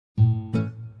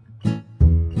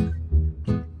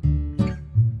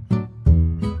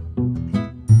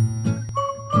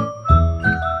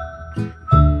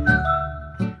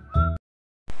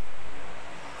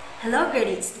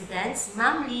grade students,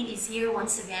 Ma'am Lee is here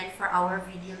once again for our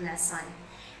video lesson.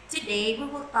 Today, we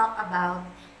will talk about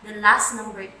the last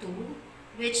number 2,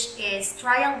 which is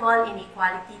triangle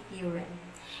inequality theorem.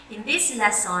 In this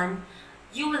lesson,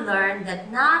 you will learn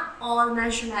that not all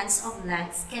measurements of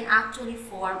lengths can actually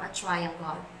form a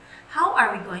triangle. How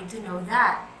are we going to know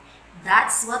that?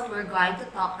 That's what we're going to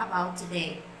talk about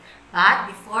today. But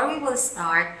before we will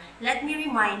start, let me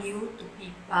remind you to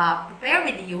prepare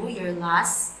with you your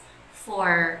last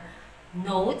 4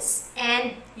 notes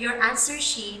and your answer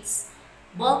sheets,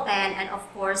 ball pen, and of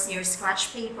course your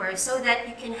scratch paper so that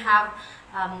you can have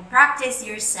practice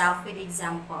yourself with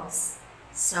examples.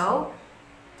 So,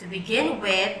 to begin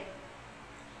with,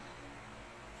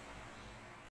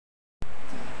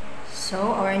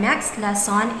 our next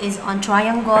lesson is on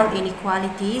triangle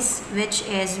inequalities, which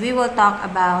is we will talk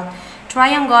about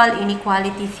triangle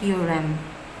inequality theorem.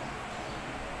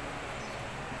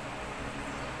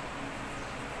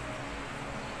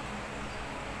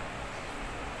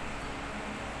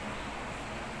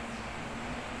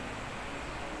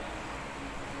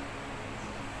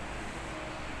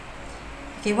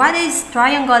 Okay, what is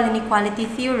triangle inequality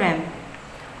theorem?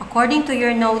 According to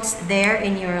your notes there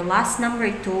in your last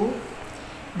number 2,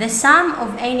 the sum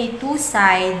of any 2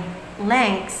 side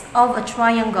lengths of a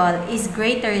triangle is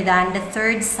greater than the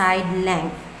third side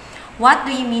length. What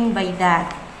do you mean by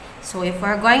that? So if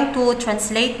we're going to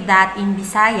translate that in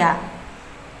Bisaya,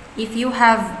 if you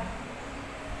have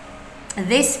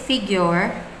this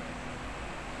figure,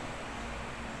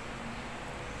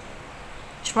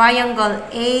 triangle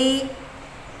ABC,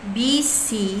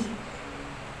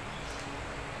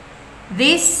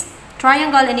 this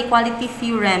triangle inequality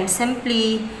theorem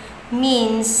simply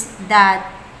means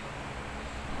that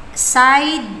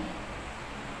side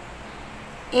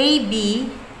AB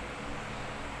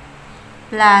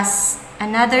plus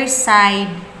another side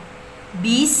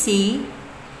BC,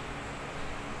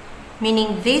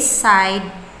 meaning this side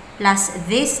plus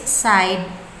this side,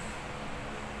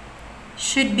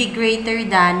 should be greater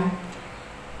than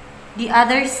the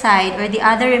other side or the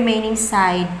other remaining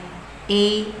side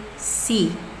AC.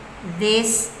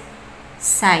 This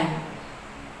side.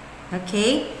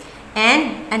 Okay?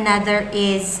 And another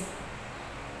is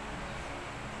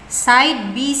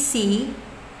side BC,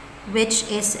 which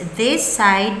is this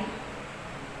side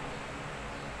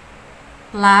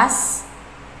plus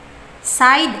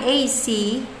side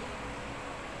AC,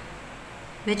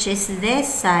 which is this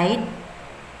side,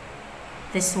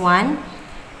 this one,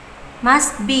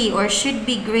 must be or should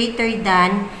be greater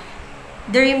than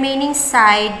the remaining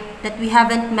side that we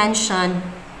haven't mentioned,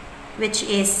 which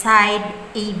is side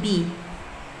AB.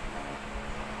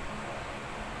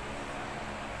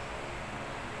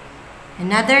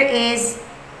 Another is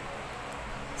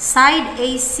side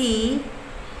AC,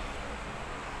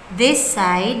 this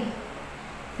side,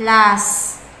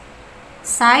 plus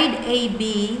side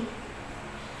AB,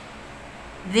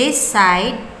 this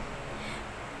side,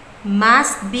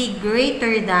 must be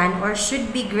greater than or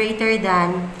should be greater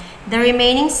than the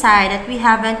remaining side that we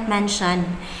haven't mentioned,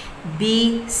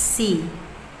 BC.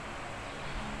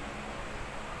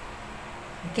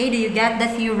 Okay, do you get the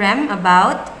theorem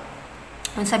about?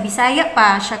 Kung sa Bisaya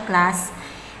pa siya, class,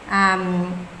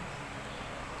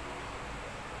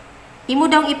 imo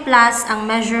daw i-plus ang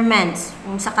measurements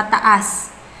kung sa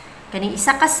kataas. Kaning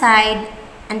isa ka side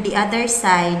and the other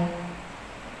side.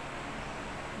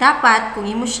 Dapat, kung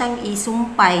imo siyang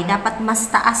isumpay, dapat mas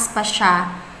taas pa siya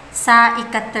sa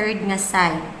ika-third nga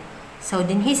side. So,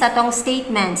 din his atong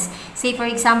statements. Say, for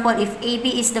example, if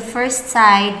AB is the first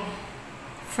side,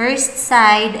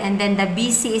 and then the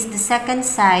BC is the second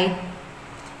side,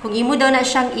 kung imo daw na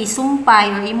siyang isumpay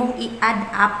or imong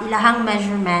i-add up ilahang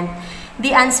measurement,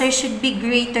 the answer should be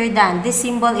greater than. This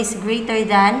symbol is greater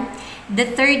than the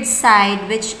third side,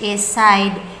 which is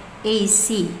side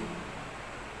AC.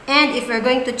 And if we're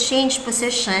going to change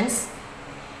positions,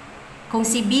 kung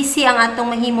si BC ang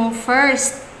atong mahimong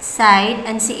first side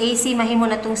and si AC mahimo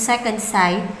na itong second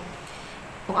side,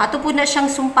 kung ato po na siyang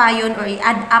sumpayon or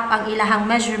i-add up ang ilahang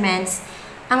measurements,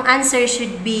 ang answer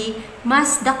should be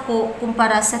mas dako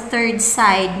kumpara sa third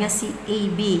side nga si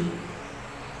AB.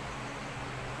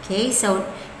 Okay, so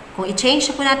kung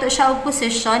i-change po nato siya og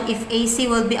position, if AC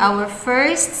will be our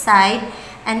first side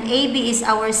and AB is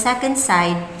our second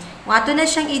side, kung ato na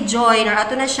siyang i-join or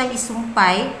ato na siyang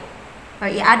isumpay, or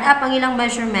i-add up ang ilang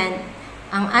measurement,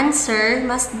 ang answer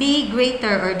must be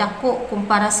greater or dako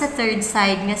kumpara sa third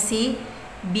side nga si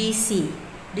BC.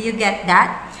 Do you get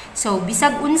that? So,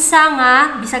 bisag unsa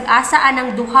nga, bisag asaan ang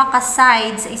duha ka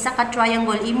side sa isa ka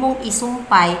triangle imong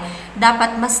isumpay,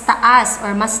 dapat mas taas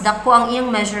or mas dako ang iyang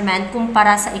measurement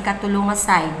kumpara sa ikatulong nga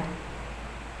side.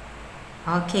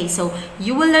 Okay, so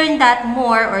you will learn that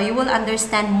more, or you will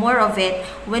understand more of it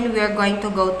when we're going to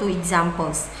go to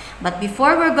examples. But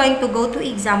before we're going to go to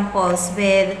examples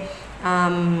with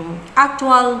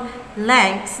actual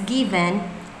lengths given,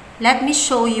 let me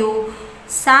show you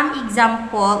some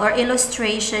example or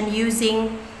illustration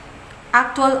using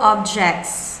actual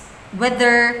objects,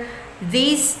 whether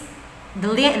the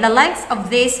lengths of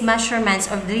these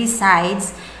measurements of these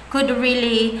sides could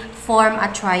really form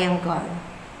a triangle.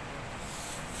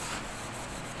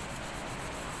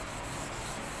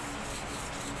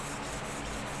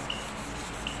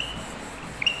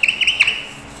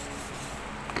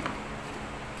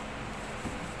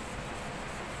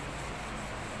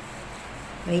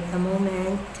 Wait a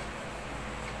moment.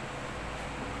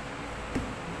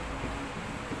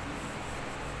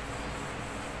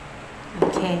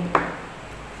 Okay.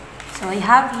 So we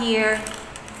have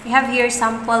here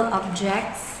sample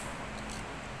objects.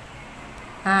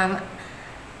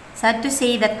 Sad to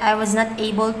say that I was not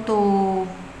able to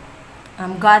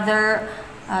gather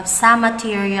some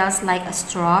materials like a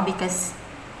straw because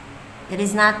it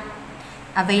is not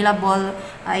available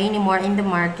anymore in the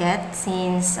market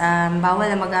since bawal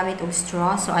na magamit og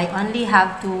straw. So I only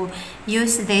have to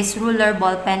use this ruler,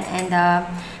 ball pen, and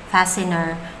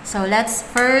fastener. So let's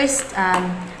first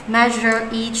measure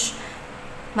each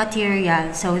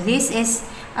material. So this is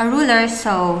a ruler,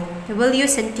 so we will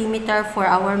use centimeter for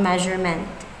our measurement,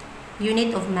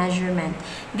 unit of measurement.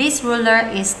 This ruler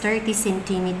is 30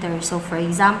 centimeters. So for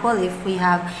example, if we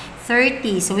have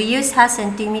 30, so we use ha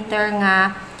centimeter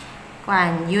nga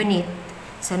unit.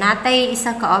 So natay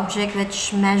isa ka object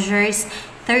which measures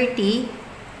 30,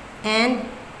 and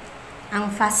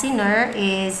ang fastener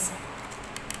is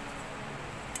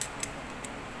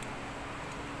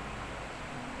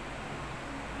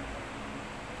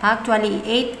actually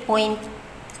 8 point,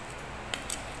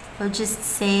 we'll just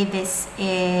say this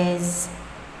is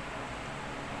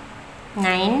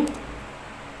 9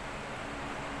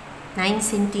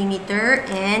 centimeter,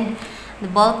 and the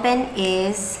ball pen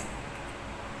is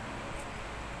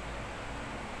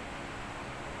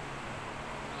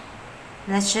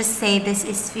let's just say this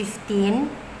is 15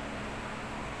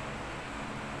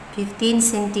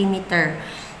 centimeter.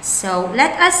 So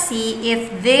let us see if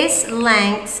these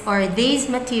lengths or these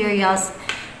materials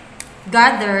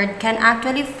gathered can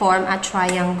actually form a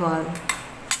triangle.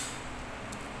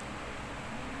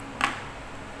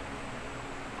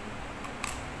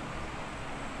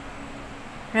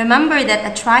 Remember that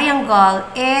a triangle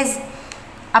is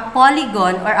a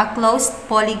polygon or a closed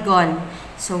polygon.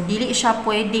 So, dili siya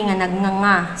pwede nga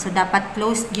nagnanga. So, dapat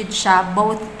closed yun siya,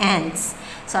 both ends.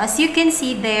 So, as you can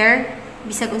see there,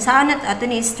 bisag unsaon na ato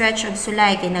ni stretch og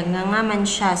sulay, kay nagnanga man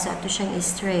siya. So, ato siyang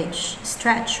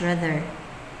stretch rather.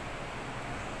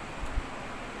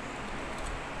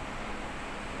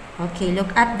 Okay,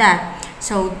 look at that.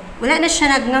 So, wala na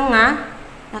siya nagnanga.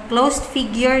 Na-closed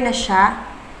figure na siya.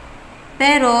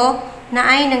 Pero,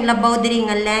 naay naglabaw diri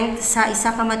nga length sa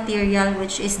isa ka material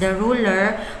which is the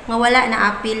ruler nga wala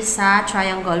na apil sa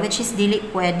triangle, which is dili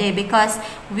pwede because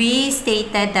we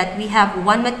stated that we have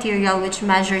one material which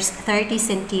measures 30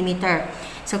 centimeter.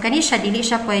 So kani siya dili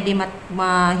siya pwede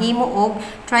mahimo og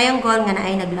triangle nga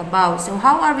naay naglabaw. So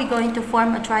how are we going to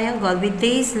form a triangle with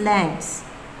these lengths?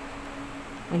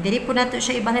 Dili po nato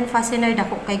siya ibanan fastener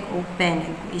dako kay open.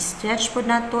 I-stretch po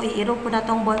nato, i-iro po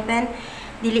natong ball pen,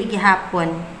 dili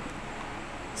gihapon.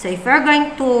 So, if we're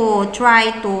going to try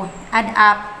to add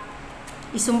up,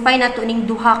 isumpay na to ning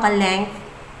duha ka length.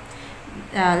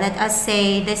 Let us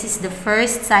say, this is the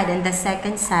first side and the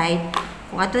second side.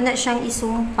 Kung ato na siyang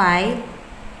isumpay,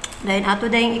 then ato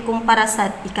na yung ikumpara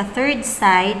sa ika-third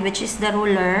side, which is the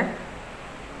ruler.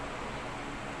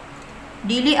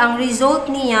 Dili, ang result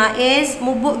niya is,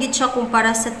 mubo gid siya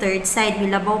kumpara sa third side,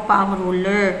 milabaw pa ang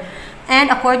ruler. And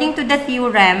according to the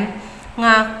theorem,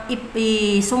 nga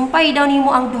isumpay daw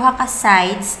nimo ang duha ka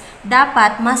sides,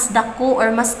 dapat mas dako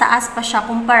or mas taas pa siya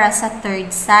kumpara sa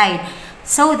third side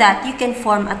so that you can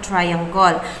form a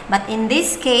triangle. But in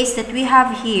this case that we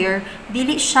have here,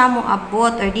 dili siya mo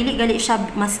abot or dili gali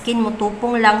siya maskin mo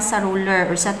tupong lang sa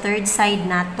ruler or sa third side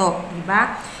nato, di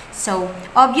ba? So,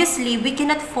 obviously, we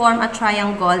cannot form a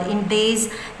triangle in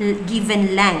these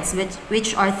given lengths,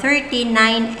 which are 30,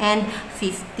 9, and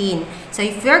 15. So,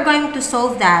 if we're going to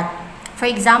solve that, for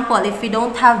example, if we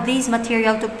don't have this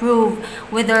material to prove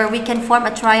whether we can form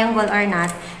a triangle or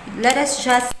not, let us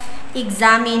just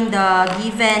examine the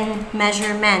given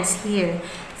measurements here.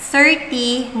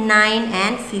 30, 9,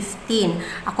 and 15.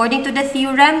 According to the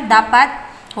theorem,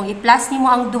 dapat, kung i-plus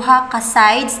nimo ang duha ka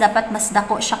sides, dapat mas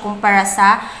dako siya kumpara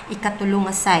sa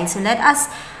ikatulong nga side. So let us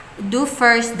do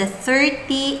first the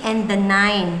 30 and the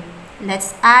 9.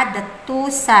 Let's add the two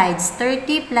sides.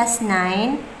 30 plus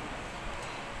 9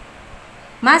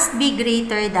 must be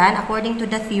greater than, according to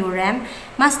the theorem,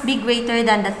 must be greater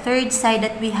than the third side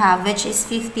that we have, which is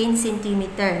 15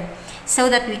 centimeter, so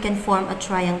that we can form a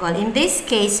triangle. In this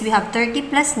case, we have 30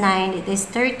 plus 9, it is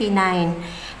 39,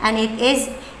 and it is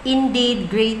indeed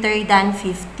greater than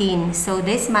 15. So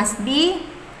this must be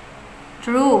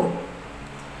true.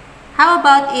 How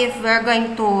about if we're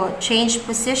going to change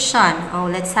position? Oh,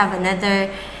 let's have another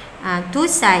two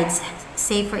sides.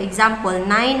 Say for example, 9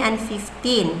 and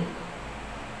 15.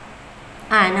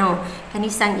 No,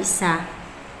 kanisang isa.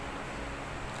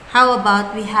 How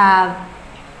about we have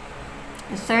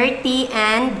 30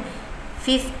 and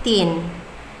 15?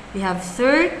 We have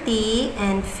 30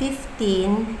 and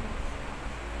 15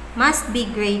 must be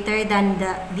greater than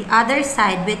the other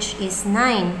side, which is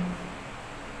 9.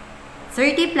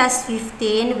 30 plus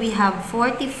 15, we have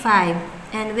 45,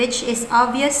 and which is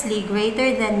obviously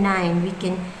greater than 9. We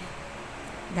can,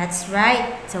 that's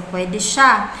right, so pwede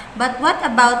siya. But what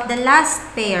about the last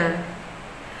pair?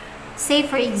 Say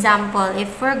for example,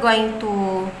 if we're going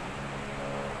to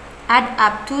add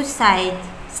up two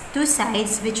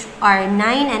sides which are 9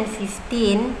 and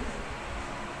 15,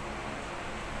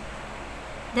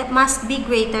 that must be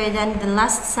greater than the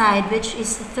last side, which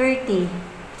is 30.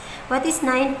 What is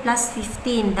 9 plus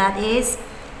 15? That is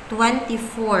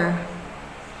 24.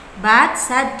 But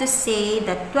sad to say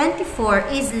that 24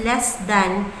 is less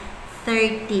than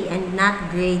 30 and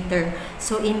not greater.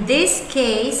 So in this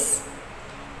case,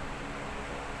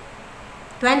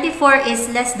 24 is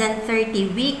less than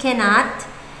 30. We cannot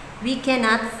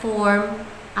form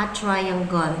a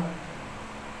triangle.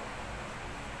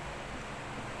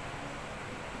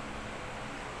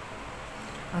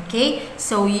 Okay,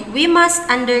 so we must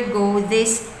undergo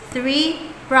this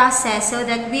three process so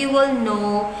that we will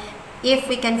know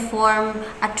if we can form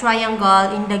a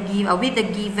triangle in with the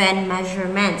given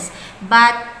measurements.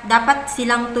 But dapat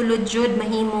silang tulod jud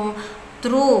mahimong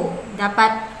true.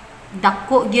 Dapat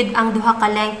dako gyud ang duha ka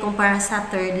length kumpara sa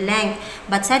third length.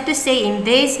 But sad to say, in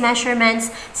these measurements,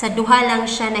 sa duha lang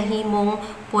siya nahimong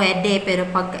pwede. Pero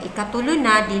pag ikatulo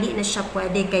na, dili na siya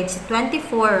pwede. Kaya si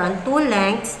 24 on two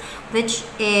lengths, which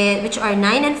are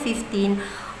 9 and 15,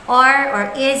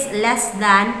 or is less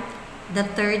than the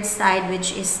third side,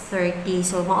 which is 30.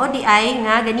 So, mao di ay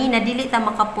nga ganina dili ta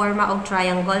makaporma og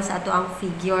triangle sa ato ang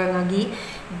figure nga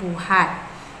gibuhat.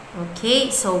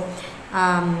 Okay, so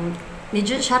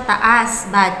medyo siya taas,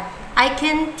 but I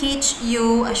can teach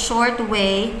you a short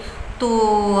way to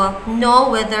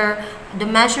know whether the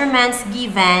measurements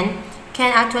given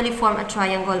can actually form a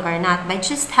triangle or not by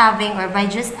just having or by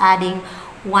just adding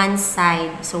one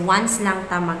side. So once lang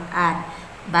ta mag-add.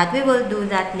 But we will do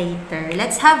that later.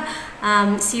 Let's have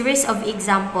series of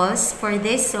examples for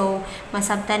this so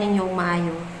masabtan ninyong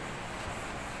maayo.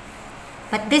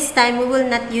 But this time we will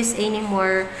not use any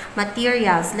more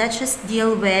materials. Let's just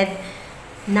deal with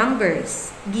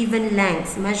numbers, given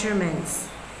lengths, measurements.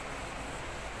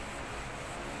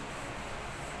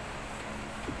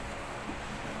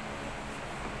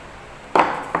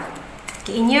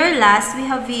 Okay, in your last, we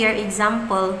have here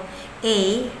example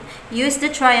A. Use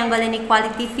the triangle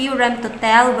inequality theorem to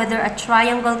tell whether a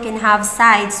triangle can have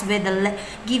sides with the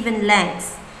given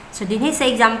lengths. So, dinhi sa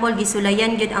example,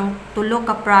 gisulayan yun ang tulo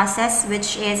ka process,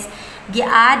 which is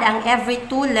gi-add ang every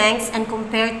two lengths and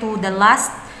compare to the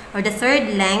last or the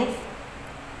third length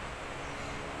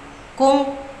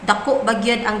kung dako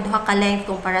bagyod ang duha ka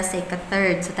length kumpara sa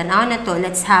ika-third. So, tanaw na to.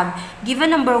 Let's have,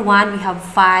 given number 1, we have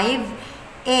 5,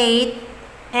 8,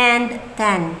 and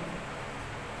 10.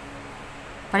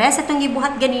 Para sa itong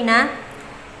gibuhat ganina,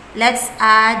 let's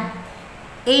add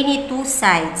any two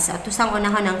sides. So, ito sang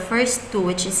unahon ang first two,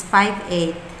 which is 5,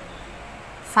 8.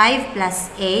 5 plus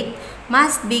 8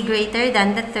 must be greater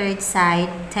than the third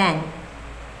side, 10.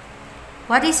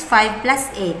 What is 5 plus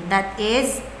 8? That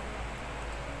is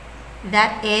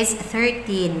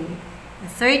 13.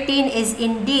 13 is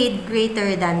indeed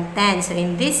greater than 10. So,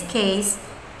 in this case,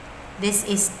 this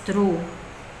is true.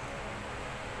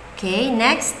 Okay,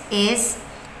 next is,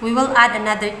 we will add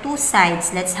another two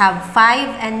sides. Let's have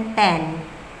 5 and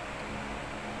 10.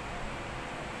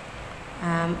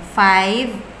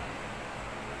 5,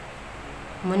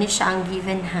 muna siya ang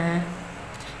given ha.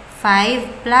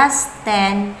 5 plus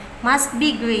 10 must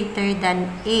be greater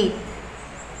than 8.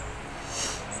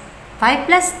 5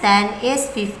 plus 10 is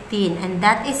 15, and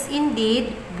that is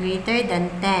indeed greater than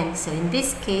 10. So, in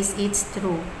this case, it's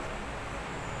true.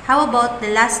 How about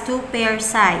the last two pair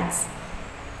sides?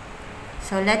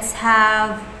 So, let's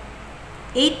have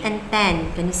 8 and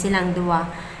 10. Kani silang duwa.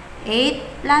 8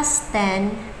 plus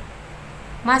 10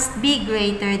 must be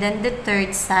greater than the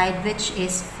third side, which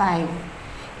is 5.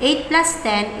 8 plus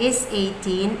 10 is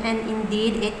 18, and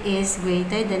indeed it is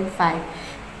greater than 5.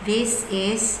 This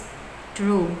is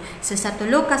true. So sa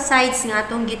tulo ka sides nga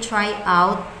atong gi-try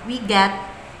out, we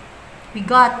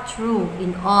got true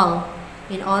in all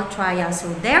trials.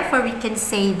 So therefore we can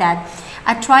say that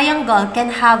a triangle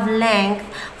can have length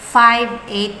 5,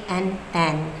 8, and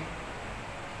 10.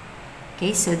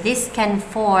 Okay, so this can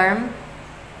form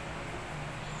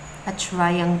a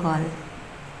triangle.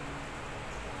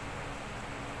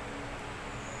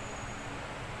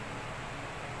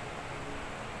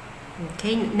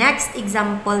 Okay, next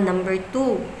example, number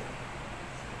 2.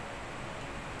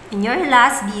 In your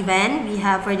last given, we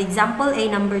have, for the example A,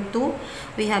 number 2,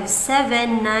 we have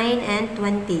 7, 9, and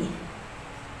 20.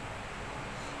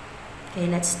 Okay,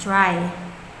 let's try.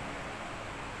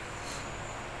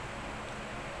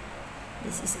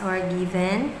 This is our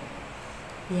given.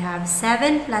 We have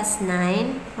 7 plus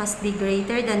 9 must be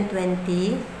greater than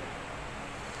 20.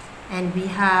 And we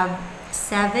have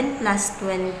 7 plus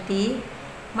 20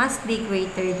 must be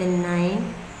greater than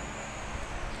 9.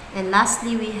 And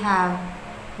lastly, we have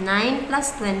 9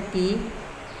 plus 20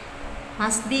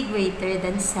 must be greater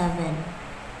than 7.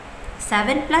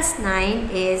 7 plus 9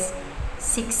 is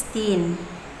 16.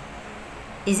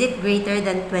 Is it greater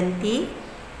than 20?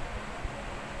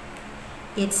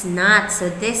 It's not. So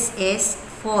this is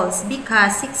false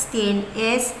because 16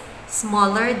 is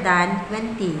smaller than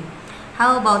 20.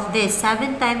 How about this?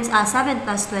 7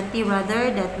 plus 20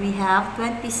 rather, that we have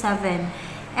 27,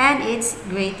 and it's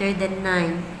greater than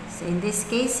 9. So in this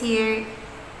case here,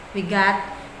 we got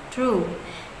true.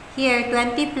 Here,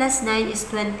 20 plus 9 is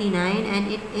 29, and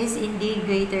it is indeed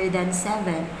greater than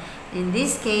 7. In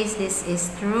this case, this is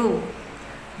true.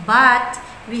 But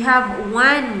we have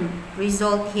one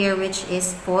result here which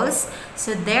is false.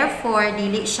 So therefore,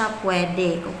 dili siya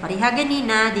pwede. Kung pareha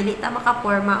ganina, dili ta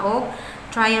makaporma og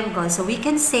triangle. So we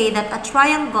can say that a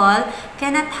triangle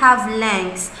cannot have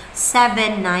lengths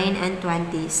 7, 9, and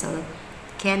 20. So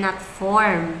cannot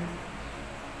form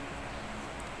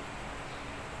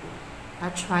a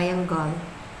triangle.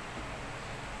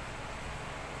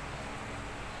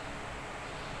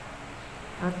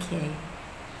 Okay.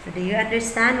 So do you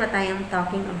understand what I am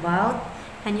talking about?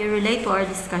 Can you relate to our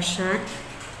discussion?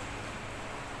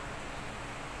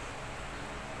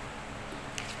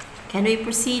 Can we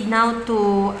proceed now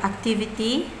to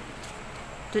activity?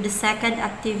 To the second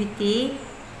activity?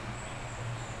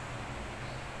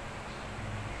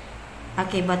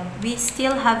 Okay, but we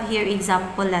still have here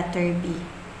example letter B.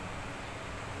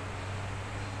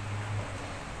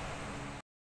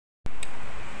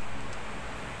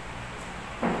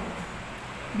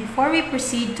 Before we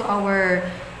proceed to our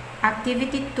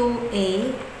activity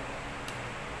 2A,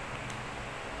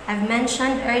 I've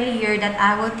mentioned earlier that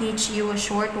I will teach you a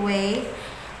short way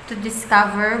to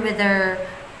discover whether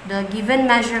the given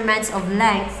measurements of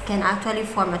length can actually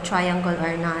form a triangle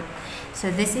or not.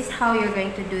 So this is how you're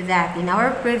going to do that. In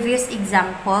our previous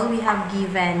example, we have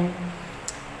given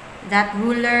that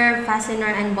ruler, fastener,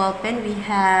 and ball pen. We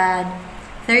had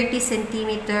 30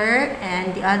 centimeter,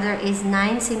 and the other is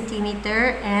 9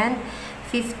 centimeter and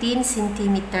 15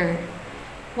 centimeter.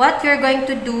 What you're going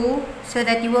to do so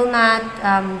that you will not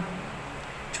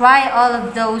try all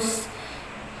of those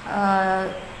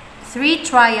 3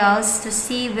 trials to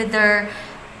see whether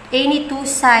any 2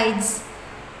 sides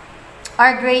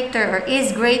are greater or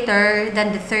is greater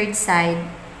than the third side.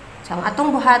 So ang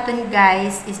atong buhaton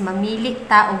guys is mamili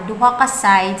ta og duha ka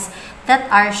sides that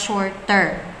are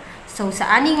shorter. So,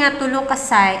 sa ani nga tulo ka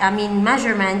side,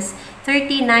 measurements,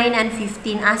 39 and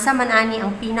 15, asa man ani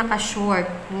ang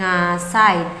pinaka-short nga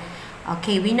side.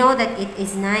 Okay, we know that it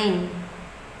is 9.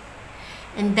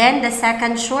 And then, the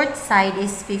second short side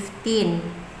is 15.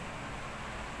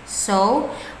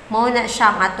 So, mo na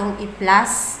siya ang atong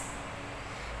i-plus.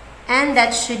 And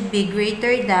that should be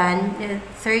greater than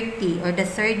 30, or the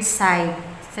third side,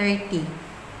 30.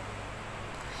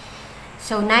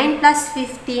 So, 9 plus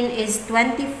 15 is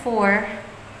 24,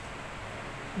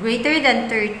 greater than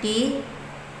 30,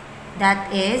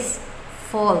 that is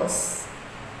false.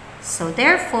 So,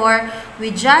 therefore,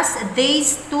 with just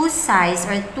these 2 sides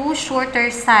or 2 shorter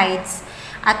sides,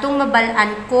 atong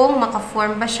mabalaan kung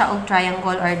makaform ba siya og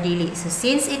triangle or dili. So,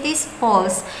 since it is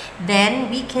false,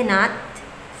 then we cannot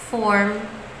form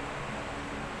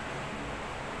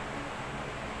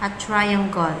a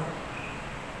triangle.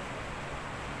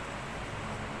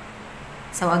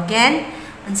 So again,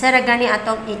 unsa ra gani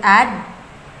atong i-add?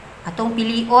 Atong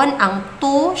pilion ang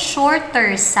 2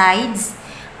 shorter sides,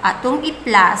 atong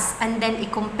i-plus, and then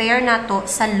i-compare nato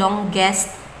sa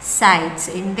longest side.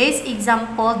 So in this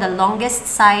example, the longest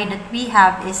side that we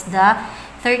have is the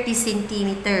 30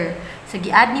 centimeter. So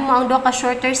gi-add nimo ang duha ka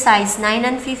shorter sides, 9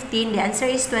 and 15. The answer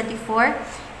is 24.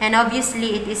 And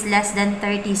obviously, it is less than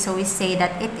 30. So we say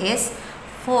that it is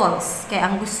false. Kaya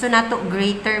ang gusto nato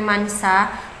greater man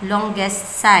sa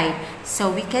longest side. So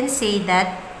we can say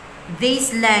that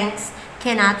these lengths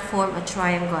cannot form a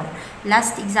triangle.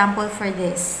 Last example for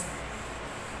this.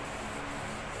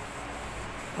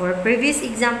 Our previous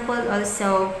example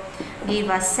also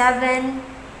gave us 7,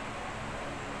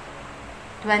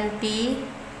 20,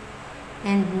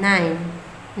 and 9.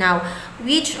 Now,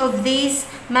 which of these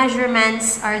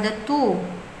measurements are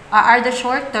the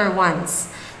shorter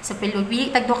ones? So, pili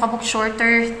tagdo kabuk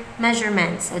shorter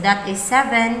measurements. So, that is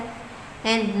 7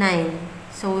 and 9.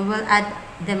 So, we will add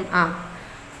them up.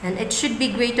 And it should be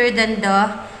greater than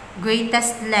the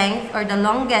greatest length or the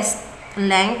longest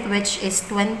length, which is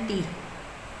 20.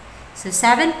 So,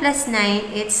 7 plus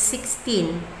 9, it's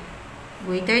 16.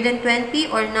 Greater than 20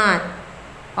 or not?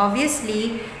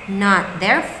 Obviously, not.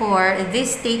 Therefore,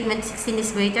 this statement 16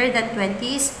 is greater than 20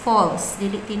 is false.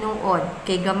 Dili tinuod.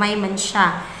 Kay gamay man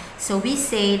siya. So, we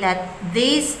say that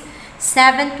these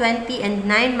 7, 20, and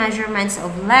 9 measurements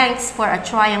of lengths for a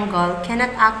triangle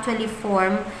cannot actually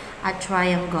form a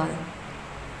triangle.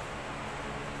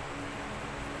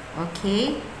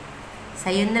 Okay? So,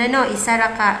 yun na no. Kaisa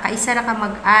ra ka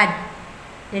mag-add.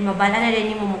 Then, mabala na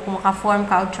rin mo kung maka-form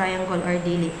ka o triangle or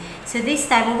dili. So, this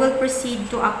time, we will proceed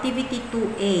to activity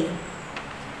 2A.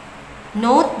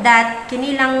 Note that,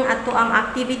 kinilang ato ang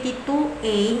activity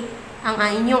 2A, ang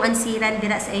inyong ansiran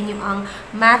dira sa inyong ang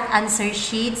math answer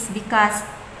sheets because,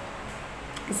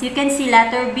 as you can see,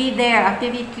 letter B there,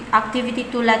 activity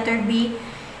 2, letter B,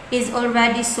 is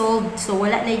already solved. So,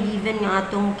 wala na given nga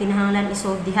atong kinahanglan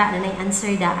i-solve diha na na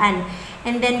answer daan.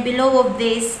 And then, below of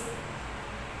this,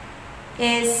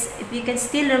 is, if you can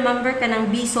still remember, kanang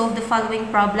B solve the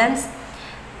following problems.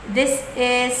 This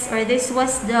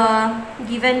was the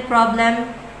given problem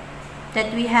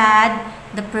that we had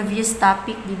the previous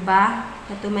topic, diba?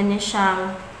 Natuman niya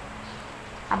siyang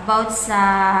about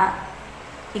sa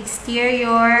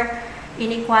exterior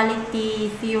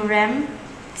inequality theorem,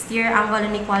 exterior angle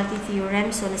inequality theorem.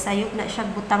 So, nasayop na siya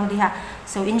butang diha.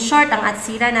 So, in short, ang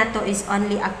atsira nato is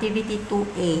only activity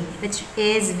 2A, which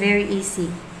is very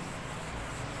easy.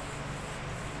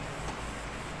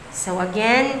 So,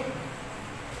 again,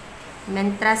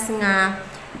 mentras nga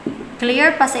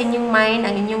clear pa sa inyong mind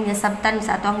ang inyong nasabtan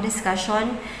sa atong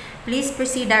discussion, please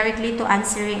proceed directly to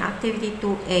answering activity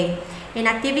 2A. In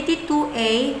activity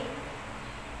 2A,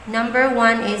 number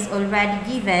 1 is already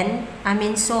given,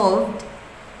 solved,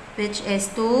 which is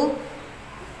 2,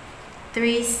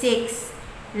 3,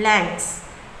 6 lengths.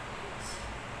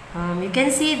 You can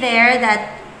see there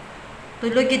that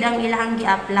tulog yun ang ilahang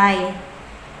gi-apply.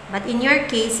 But in your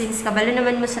case, since kabalo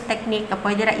naman mo sa technique,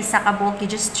 pwede ra isa ka buok, you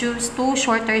just choose 2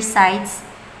 shorter sides.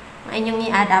 Ang inyong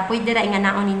i-add up, pwede ra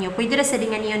inganaon ninyo. Pwede ra sa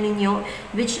dinganiyon ninyo,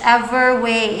 whichever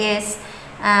way is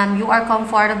you are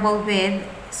comfortable with.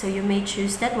 So you may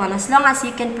choose that one as long as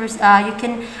you can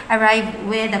arrive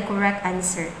with the correct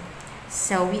answer.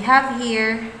 So we have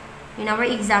here, in our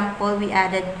example, we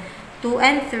added 2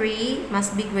 and 3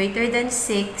 must be greater than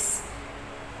 6.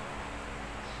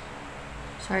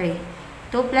 Sorry.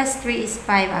 2 plus 3 is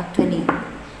 5 actually.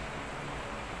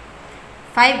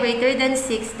 5 greater than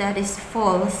 6, that is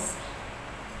false.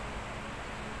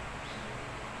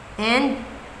 And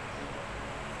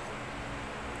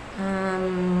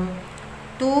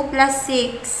 2 plus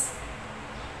 6,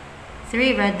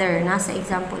 3 rather, nasa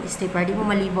example is 3, pwede mo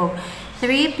malibog.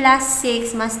 3 plus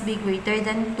 6 must be greater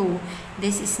than 2.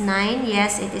 This is 9,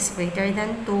 yes, it is greater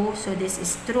than 2, so this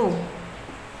is true.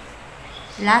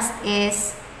 Last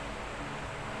is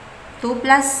 2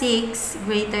 plus 6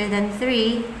 greater than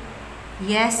 3.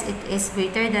 Yes, it is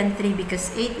greater than 3 because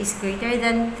 8 is greater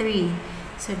than 3.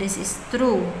 So, this is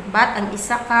true. But, ang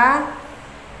isa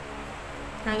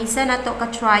na to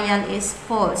ka-trial is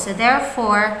false. So,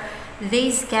 therefore,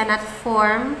 these cannot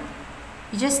form.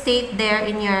 You just state there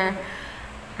in your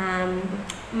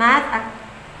math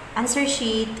answer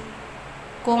sheet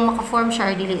kung maka-form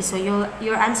siya or dili. So,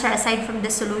 your answer, aside from the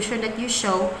solution that you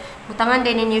show, butangan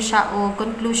din ninyo siya o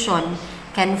conclusion,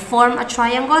 can form a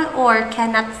triangle or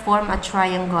cannot form a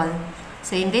triangle.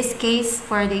 So, in this case,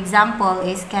 for the example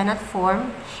is cannot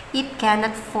form, it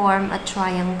cannot form a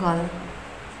triangle.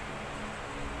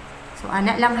 So,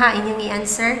 ana lang ha, inyong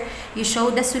i-answer. You show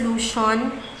the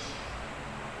solution,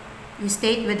 you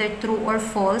state whether true or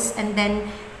false, and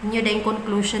then inyo din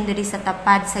conclusion diri sa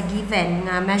tapad sa given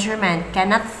nga measurement.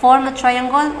 Cannot form a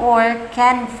triangle or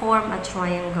can form a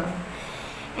triangle.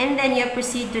 And then you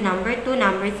proceed to number 2,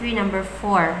 number 3, number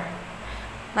 4.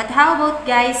 But how about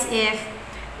guys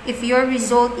if your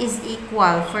result is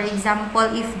equal? For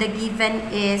example, if the given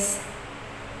is,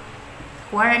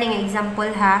 running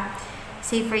example ha,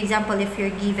 say for example, if your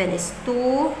given is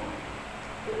 2,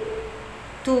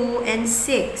 2, and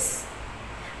 6,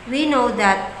 we know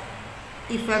that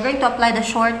if we're going to apply the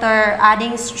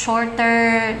adding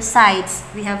shorter sides,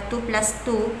 we have 2 plus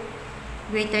 2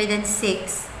 greater than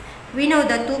 6. We know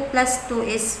that 2 plus 2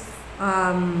 is,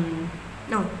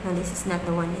 no, this is not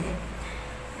the one yet.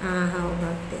 How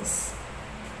about this?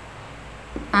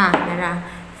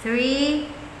 3,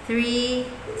 3,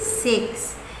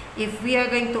 6. If we are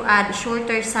going to add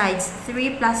shorter sides,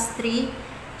 3 plus 3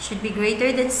 should be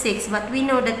greater than 6. But we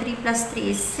know that 3 plus 3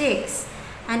 is 6.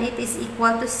 And it is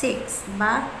equal to 6.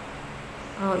 Ba?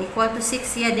 Oh, equal to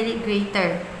 6. Yeah, delete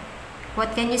greater.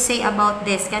 What can you say about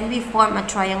this? Can we form a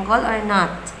triangle or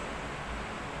not?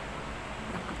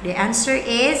 The answer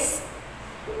is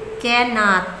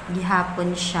cannot.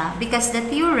 Gihapon siya. Because the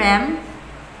theorem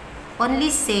only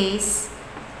says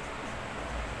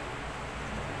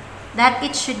that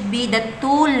it should be, the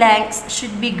two lengths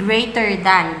should be greater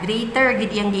than. Greater,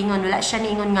 gid yung gingon. Wala siya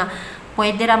niingon nga,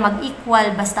 pwede ra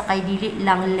mag-equal, basta kay dili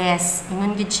lang less.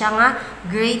 Ingon gid siya nga,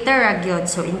 greater ra gyud.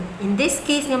 So, in this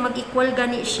case, nga mag-equal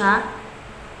gani siya,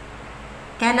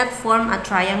 cannot form a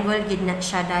triangle, gid na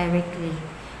siya directly.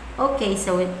 Okay,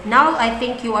 so now I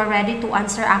think you are ready to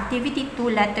answer activity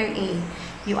 2, letter A.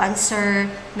 You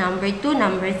answer number 2,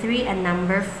 number 3, and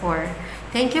number 4.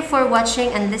 Thank you for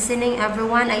watching and listening,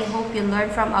 everyone. I hope you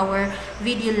learned from our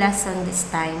video lesson this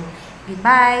time.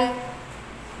 Goodbye!